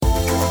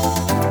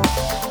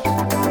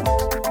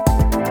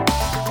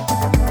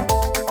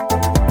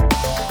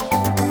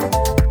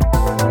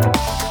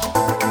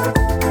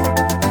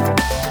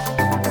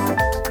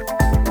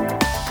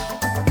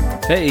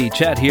Hey,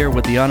 Chad here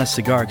with the Honest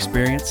Cigar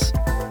Experience.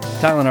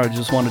 Tyler and I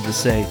just wanted to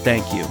say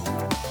thank you.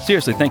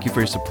 Seriously, thank you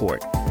for your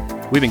support.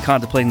 We've been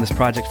contemplating this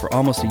project for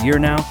almost a year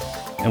now,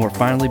 and we're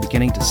finally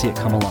beginning to see it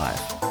come alive.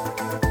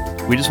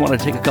 We just wanted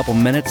to take a couple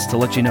minutes to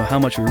let you know how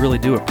much we really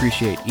do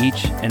appreciate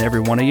each and every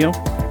one of you.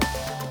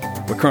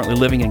 We're currently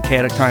living in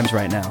chaotic times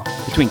right now,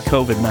 between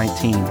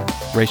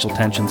COVID-19, racial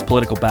tensions,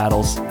 political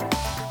battles,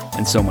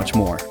 and so much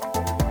more.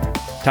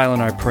 Tyler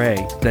and I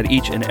pray that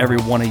each and every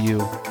one of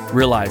you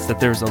realize that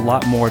there's a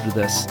lot more to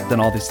this than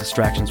all these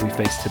distractions we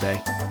face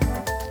today.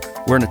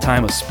 We're in a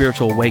time of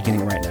spiritual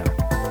awakening right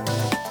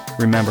now.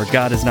 Remember,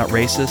 God is not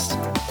racist,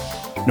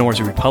 nor is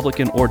he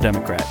Republican or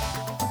Democrat.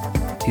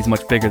 He's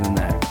much bigger than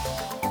that.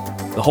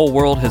 The whole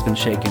world has been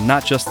shaken,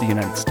 not just the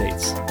United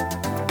States.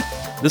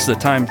 This is a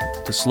time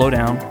to slow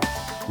down,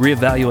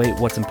 reevaluate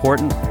what's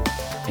important,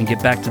 and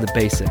get back to the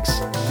basics,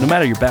 no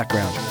matter your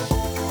background.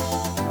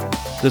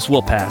 This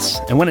will pass,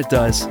 and when it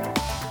does,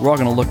 we're all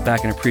going to look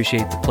back and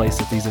appreciate the place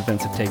that these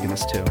events have taken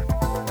us to.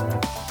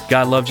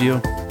 God loves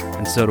you,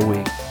 and so do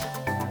we.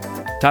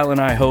 Tyler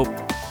and I hope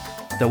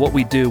that what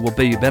we do will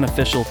be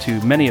beneficial to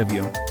many of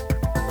you.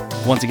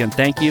 Once again,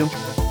 thank you.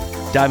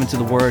 Dive into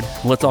the Word,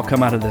 and let's all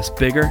come out of this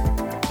bigger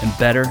and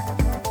better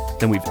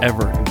than we've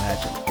ever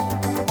imagined.